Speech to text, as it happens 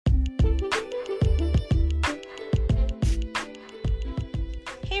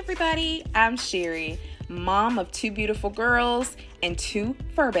everybody, I'm Sherry, mom of 2 beautiful girls and 2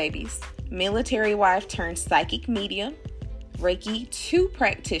 fur babies, military wife turned psychic medium, Reiki 2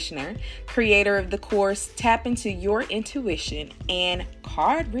 practitioner, creator of the course Tap Into Your Intuition, and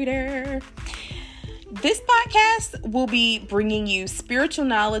card reader. This podcast will be bringing you spiritual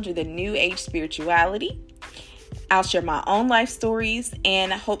knowledge of the New Age spirituality. I'll share my own life stories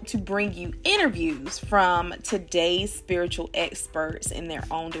and I hope to bring you interviews from today's spiritual experts in their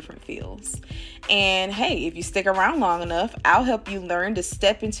own different fields. And hey, if you stick around long enough, I'll help you learn to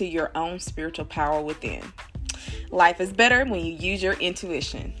step into your own spiritual power within. Life is better when you use your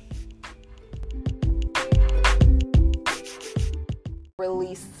intuition.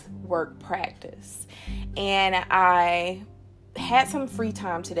 Release work practice. And I had some free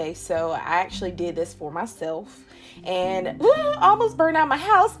time today, so I actually did this for myself and almost burned out my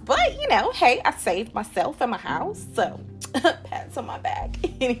house, but hey, I saved myself and my house, so pats on my back.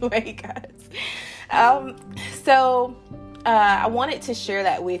 Anyway, guys, I wanted to share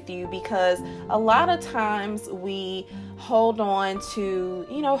that with you because a lot of times we hold on to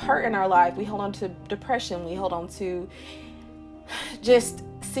hurt in our life. We hold on to depression. We hold on to just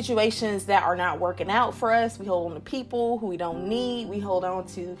situations that are not working out for us. We hold on to people who we don't need. We hold on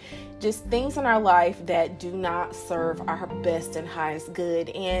to just things in our life that do not serve our best and highest good.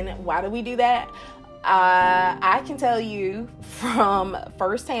 And why do we do that? I can tell you from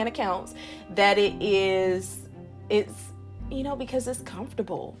firsthand accounts that it's because it's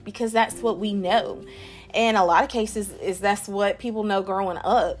comfortable, because that's what we know. And a lot of cases that's what people know growing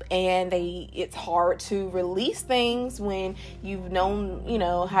up, and it's hard to release things when you've known,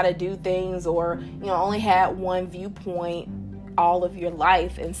 how to do things, or, only had one viewpoint all of your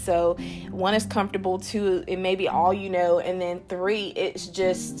life. And so 1 is comfortable, 2, it may be all and then 3, it's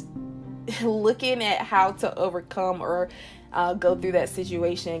just looking at how to overcome or go through that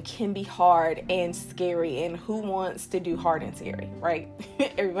situation can be hard and scary. And who wants to do hard and scary, right?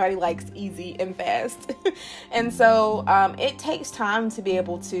 Everybody likes easy and fast. And so it takes time to be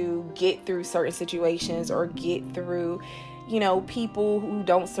able to get through certain situations or get through, people who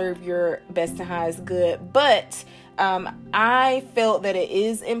don't serve your best and highest good. But I felt that it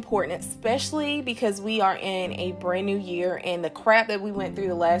is important, especially because we are in a brand new year, and the crap that we went through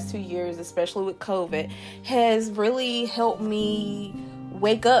the last 2 years, especially with COVID, has really helped me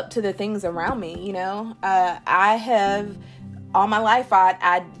wake up to the things around me. I have all my life,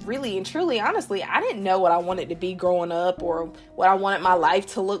 I really and truly, honestly, I didn't know what I wanted to be growing up or what I wanted my life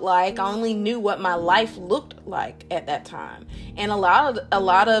to look like. I only knew what my life looked like at that time. And a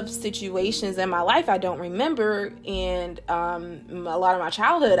lot of situations in my life I don't remember, and a lot of my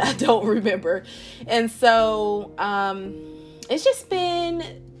childhood I don't remember. And so it's just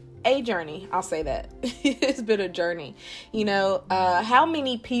been a journey. I'll say that. It's been a journey. How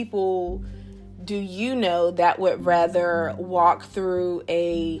many people do you know that would rather walk through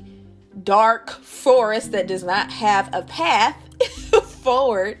a dark forest that does not have a path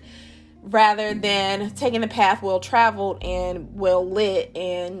forward rather than taking the path well traveled and well lit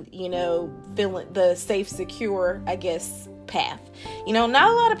and, feeling the safe, secure, path? Not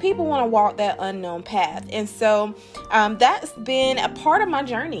a lot of people want to walk that unknown path. And so that's been a part of my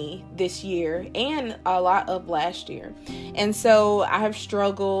journey this year and a lot of last year. And so I have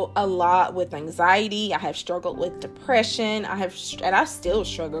struggled a lot with anxiety. I have struggled with depression. And I still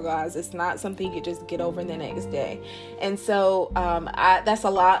struggle, guys. It's not something you could just get over the next day. And so that's a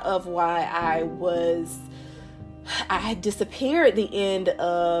lot of why I disappeared at the end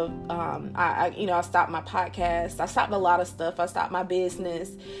of, I stopped my podcast. I stopped a lot of stuff. I stopped my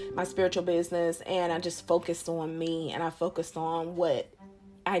business, my spiritual business, and I just focused on me, and I focused on what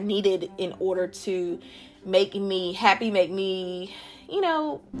I needed in order to make me happy, make me,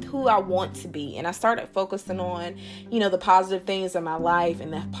 who I want to be. And I started focusing on, the positive things in my life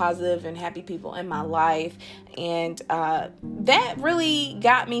and the positive and happy people in my life. And that really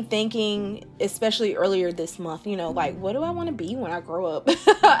got me thinking, especially earlier this month, what do I want to be when I grow up?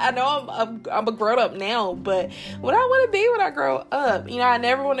 I know I'm a grown up now, but what do I want to be when I grow up? I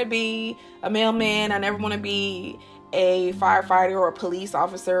never want to be a mailman. I never want to be a firefighter or a police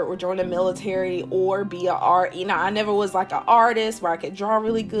officer or join the military or be an art. I never was like an artist where I could draw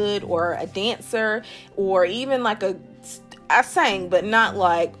really good, or a dancer, or even like I sang, but not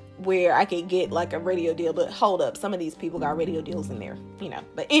like where I could get like a radio deal. But hold up, some of these people got radio deals in there,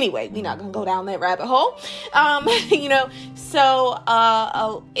 but anyway, we're not gonna go down that rabbit hole.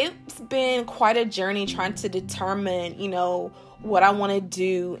 So it's been quite a journey trying to determine, what I want to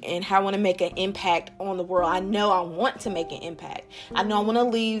do and how I want to make an impact on the world. I know I want to make an impact. I know I want to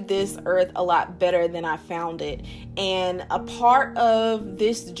leave this earth a lot better than I found it. And a part of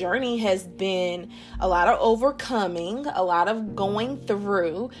this journey has been a lot of overcoming, a lot of going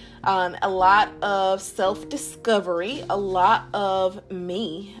through, a lot of self-discovery, a lot of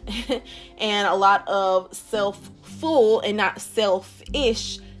me, and a lot of self-full and not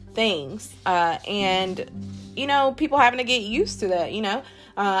selfish things. And people having to get used to that,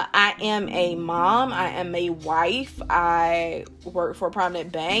 I am a mom, I am a wife, I work for a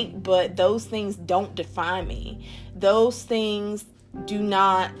prominent bank, but those things don't define me. Those things do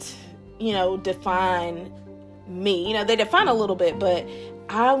not, define me. They define a little bit, but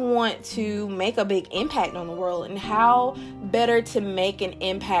I want to make a big impact on the world. And how better to make an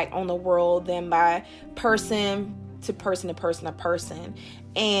impact on the world than by person to person to person to person.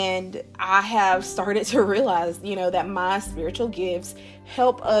 And I have started to realize, that my spiritual gifts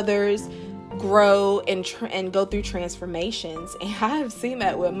help others grow and go through transformations. And I have seen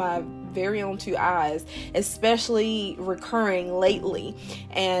that with my very own two eyes, especially recurring lately.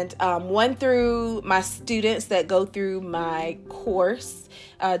 And one, through my students that go through my course,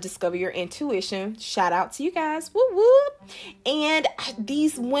 Discover Your Intuition. Shout out to you guys. Woo woo. And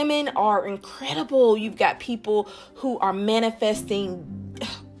these women are incredible. You've got people who are manifesting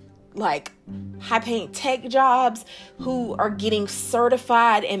like high-paying tech jobs, who are getting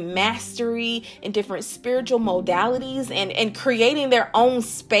certified in mastery in different spiritual modalities and creating their own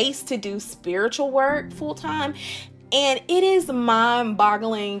space to do spiritual work full-time. And it is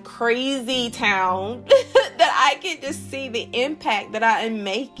mind-boggling, crazy town that I get to see the impact that I am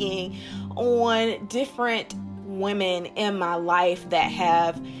making on different women in my life that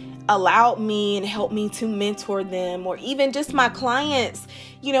have allowed me and helped me to mentor them, or even just my clients,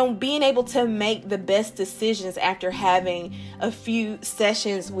 being able to make the best decisions after having a few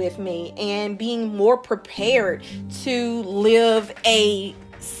sessions with me and being more prepared to live a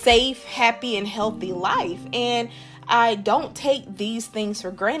safe, happy, and healthy life. And I don't take these things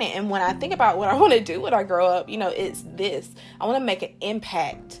for granted. And when I think about what I want to do when I grow up, it's this. I want to make an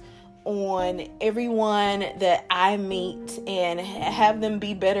impact on everyone that I meet and have them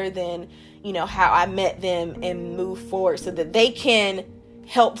be better than, how I met them, and move forward so that they can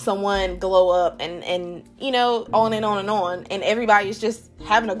help someone glow up and on and on and on. And everybody's just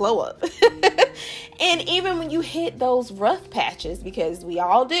having a glow up. And even when you hit those rough patches, because we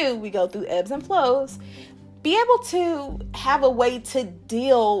all do, we go through ebbs and flows, be able to have a way to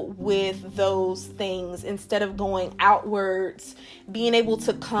deal with those things instead of going outwards, being able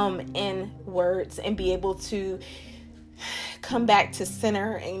to come inwards and be able to come back to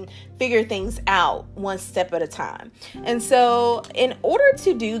center and figure things out one step at a time. And so in order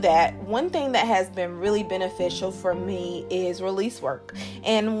to do that, one thing that has been really beneficial for me is release work.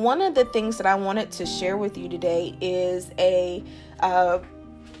 And one of the things that I wanted to share with you today is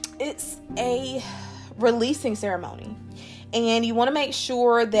it's a releasing ceremony. And you want to make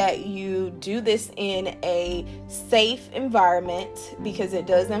sure that you do this in a safe environment, because it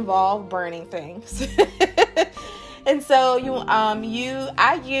does involve burning things. And so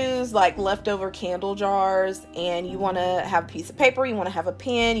I use like leftover candle jars, and you want to have a piece of paper, you want to have a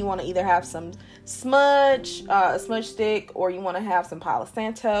pen, you want to either have some smudge, a smudge stick, or you want to have some Palo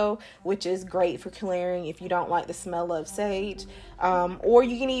Santo, which is great for clearing if you don't like the smell of sage, or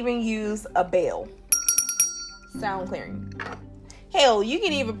you can even use a bell. Sound clearing. Hell, you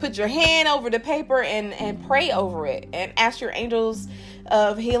can even put your hand over the paper and pray over it and ask your angels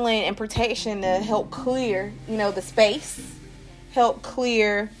of healing and protection to help clear, the space, help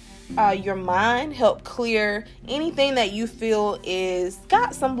clear your mind, help clear anything that you feel is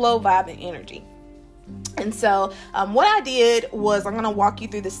got some low vibe and energy. And so what I did was, I'm going to walk you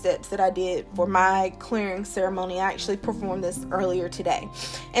through the steps that I did for my clearing ceremony. I actually performed this earlier today.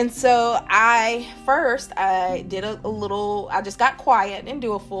 And so I did I just got quiet and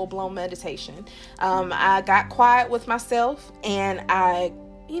do a full-blown meditation. I got quiet with myself, and I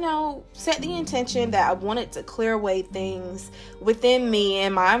set the intention that I wanted to clear away things within me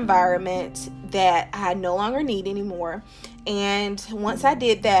and my environment that I no longer need anymore. And once I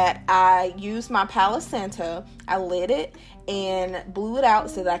did that, I used my Palo Santo, I lit it and blew it out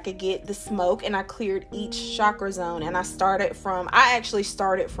so that I could get the smoke, and I cleared each chakra zone. And I actually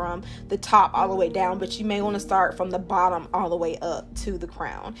started from the top all the way down, but you may want to start from the bottom all the way up to the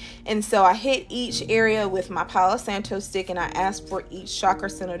crown. And so I hit each area with my Palo Santo stick, and I asked for each chakra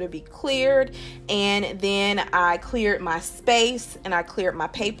center to be cleared. And then I cleared my space, and I cleared my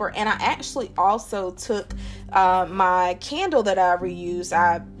paper, and I actually also took my candle that I reused,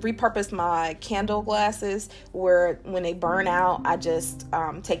 I repurposed my candle glasses where when they burn out, I just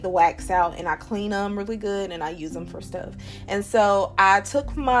take the wax out and I clean them really good and I use them for stuff. And so I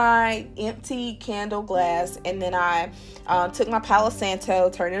took my empty candle glass and then I took my Palo Santo,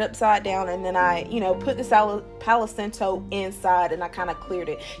 turned it upside down, and then I, put the Palo Santo inside and I kind of cleared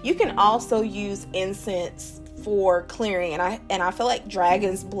it. You can also use incense for clearing, and I feel like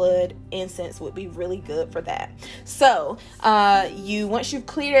dragon's blood incense would be really good for that. So once you've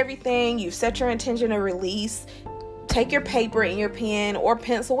cleared everything, you've set your intention to release, take your paper and your pen or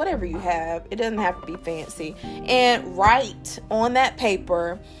pencil, whatever you have, it doesn't have to be fancy, and write on that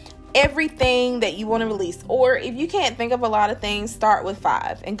paper everything that you want to release. Or if you can't think of a lot of things, start with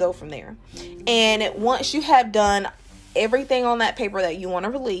 5 and go from there. And once you have done everything on that paper that you want to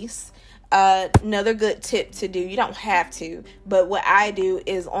release, another good tip to do, you don't have to, but what I do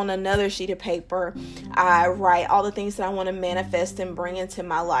is on another sheet of paper, I write all the things that I want to manifest and bring into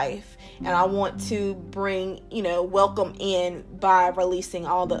my life. And I want to bring, welcome in by releasing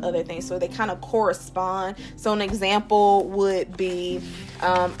all the other things. So they kind of correspond. So an example would be,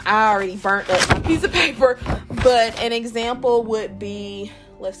 I already burnt up my piece of paper, but an example would be,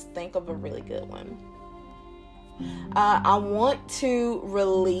 let's think of a really good one. I want to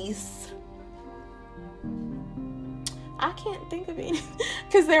release, I can't think of any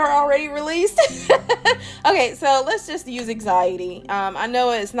because they were already released. Okay, so let's just use anxiety. I know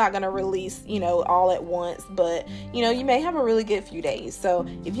it's not going to release, all at once, but, you may have a really good few days. So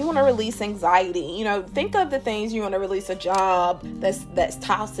if you want to release anxiety, think of the things you want to release: a job that's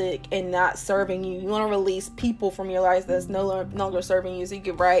toxic and not serving you. You want to release people from your life that's no longer serving you. So you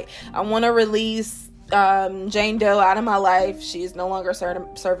could write, I want to release Jane Doe out of my life. She is no longer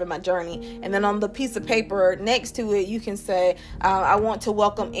serving my journey. And then on the piece of paper next to it, you can say, I want to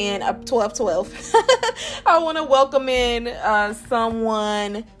welcome in a 12. I want to welcome in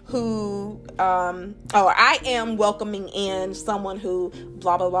someone who, or I am welcoming in someone who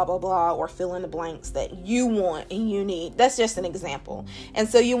blah, blah, blah, blah, blah, or fill in the blanks that you want and you need. That's just an example. And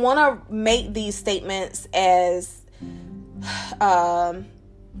so you want to make these statements as,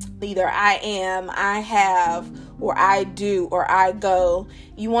 either I am, I have, or I do, or I go.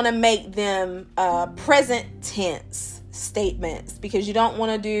 You want to make them present tense statements, because you don't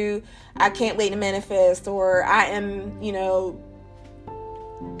want to do I can't wait to manifest, or I am,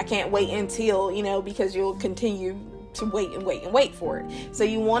 I can't wait until, because you'll continue to wait for it. So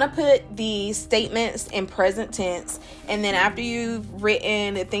you want to put the statements in present tense, and then after you've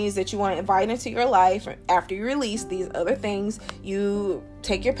written the things that you want to invite into your life, after you release these other things, you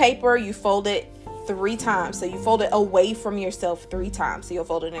take your paper, you fold it 3 times. So you fold it away from yourself 3 times. So you'll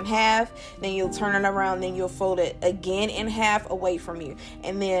fold it in half, then you'll turn it around, then you'll fold it again in half away from you,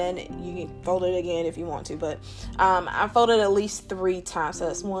 and then you can fold it again if you want to, but I folded at least 3 times. So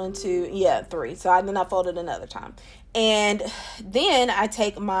that's 1, 2, 3. So then I folded another time. And then I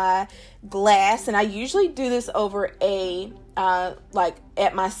take my glass, and I usually do this over at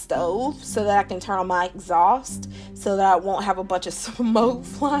my stove, so that I can turn on my exhaust, so that I won't have a bunch of smoke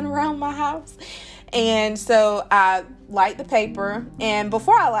flying around my house. And so I light the paper, and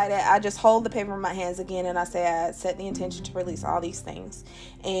before I light it, I just hold the paper in my hands again, and I say I set the intention to release all these things.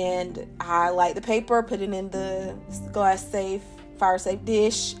 And I light the paper, put it in the fire safe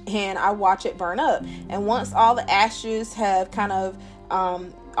dish, and I watch it burn up. And once all the ashes have kind of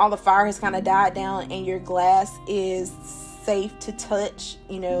all the fire has kind of died down, and your glass is safe to touch,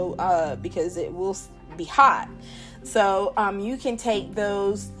 because it will be hot. So you can take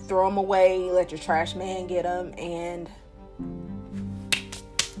those, throw them away, let your trash man get them, and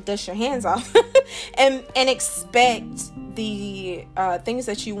dust your hands off and expect the things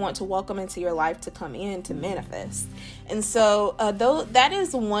that you want to welcome into your life to come in to manifest. And so that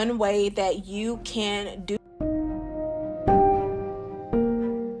is one way that you can do.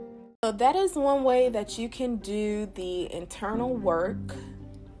 So that is one way that you can do the internal work,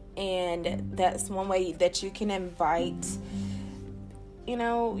 and that's one way that you can invite,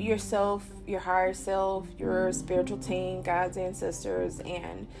 yourself, your higher self, your spiritual team, God's ancestors,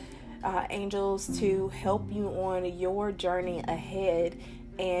 and angels to help you on your journey ahead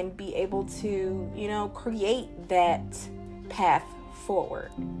and be able to, create that path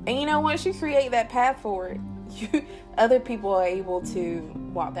forward. And once you create that path forward, other people are able to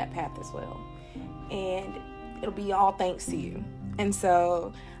walk that path as well, and it'll be all thanks to you. And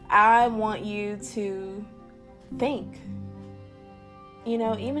so I want you to think,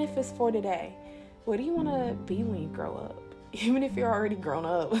 even if it's for today, what do you want to be when you grow up? Even if you're already grown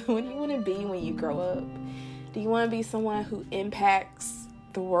up, what do you want to be when you grow up? Do you want to be someone who impacts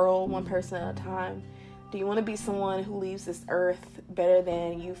the world one person at a time? Do you want to be someone who leaves this earth better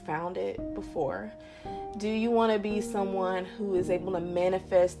than you found it before? Do you want to be someone who is able to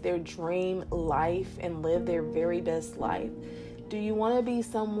manifest their dream life and live their very best life? Do you want to be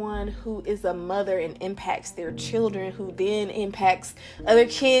someone who is a mother and impacts their children, who then impacts other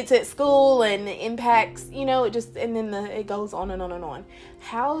kids at school and impacts, it goes on and on and on.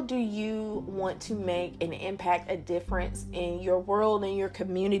 How do you want to make and impact a difference in your world, in your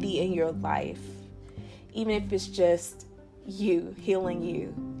community, in your life? Even if it's just you, healing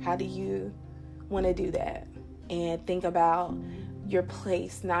you. How do you want to do that? And think about your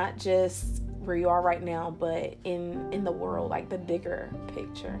place, not just where you are right now, but in the world, like the bigger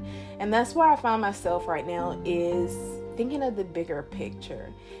picture. And that's where I find myself right now, is thinking of the bigger picture.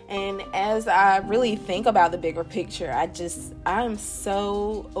 And as I really think about the bigger picture, I'm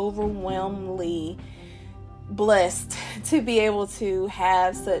so overwhelmingly blessed to be able to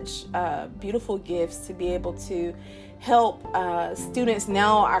have such beautiful gifts, to be able to help students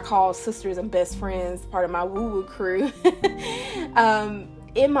now I call sisters and best friends, part of my woo-woo crew,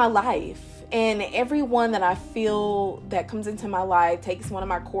 in my life. And everyone that I feel that comes into my life takes one of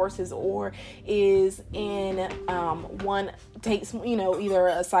my courses or is in takes either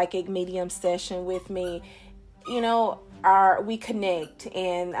a psychic medium session with me, we connect,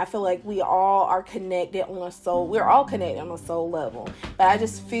 and I feel like we all are connected on a soul. We're all connected on a soul level, but I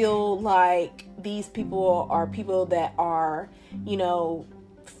just feel like these people are people that are,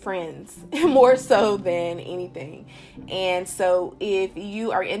 friends more so than anything. And so if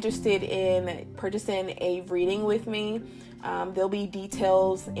you are interested in purchasing a reading with me, there'll be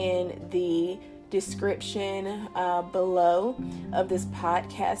details in the description below of this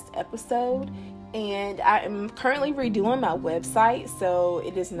podcast episode. And I am currently redoing my website, so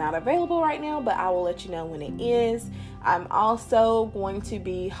it is not available right now, but I will let you know when it is. I'm also going to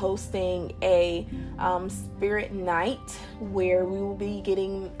be hosting a spirit night where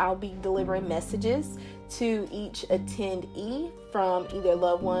I'll be delivering messages to each attendee from either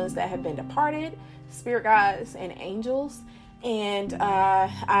loved ones that have been departed, spirit guides, and angels. And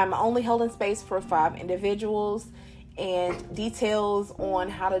I'm only holding space for 5 individuals. And details on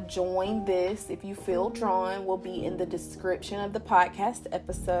how to join this, if you feel drawn, will be in the description of the podcast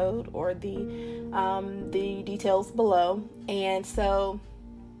episode or the details below. And so,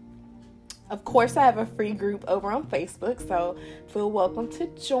 of course, I have a free group over on Facebook, so feel welcome to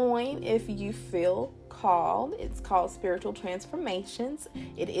join if you feel called. It's called Spiritual Transformations.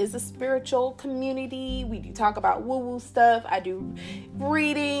 It is a spiritual community. We do talk about woo-woo stuff. I do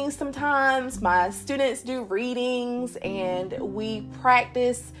readings sometimes. My students do readings, and we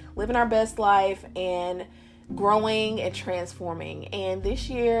practice living our best life and growing and transforming. And this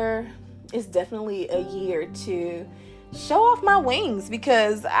year is definitely a year to show off my wings,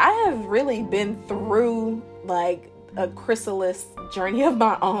 because I have really been through a chrysalis journey of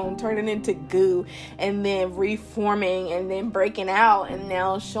my own, turning into goo and then reforming and then breaking out and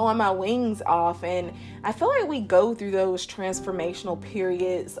now showing my wings off. And I feel like we go through those transformational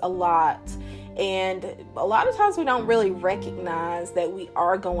periods a lot. And a lot of times we don't really recognize that we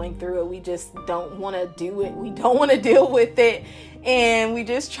are going through it. We just don't want to do it. We don't want to deal with it. And we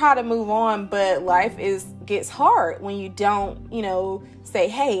just try to move on. But life gets hard when you don't, say,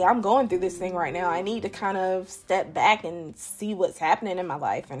 hey, I'm going through this thing right now. I need to kind of step back and see what's happening in my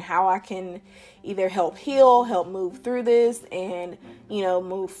life and how I can either help heal, help move through this, and,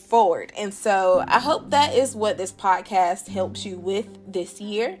 move forward. And so I hope that is what this podcast helps you with this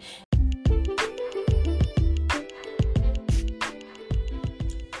year.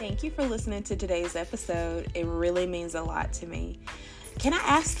 Thank you for listening to today's episode. It really means a lot to me. Can I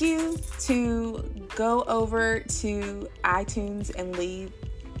ask you to go over to iTunes and leave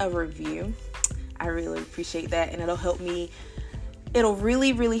a review? I really appreciate that, and it'll help me. It'll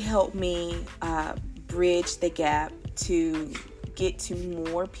really, really help me bridge the gap to get to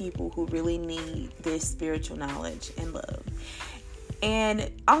more people who really need this spiritual knowledge and love.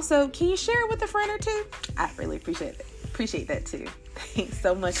 And also, can you share it with a friend or two? I really appreciate it. Appreciate that too. Thanks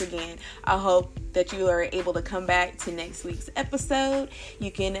so much again. I hope that you are able to come back to next week's episode. You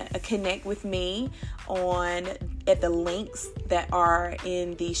can connect with me at the links that are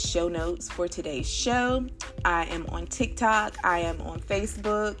in the show notes for today's show. I am on TikTok. I am on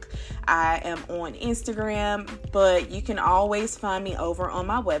Facebook. I am on Instagram. But you can always find me over on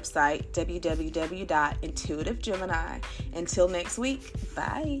my website, www.intuitivegemini. Until next week,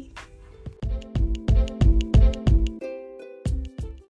 bye.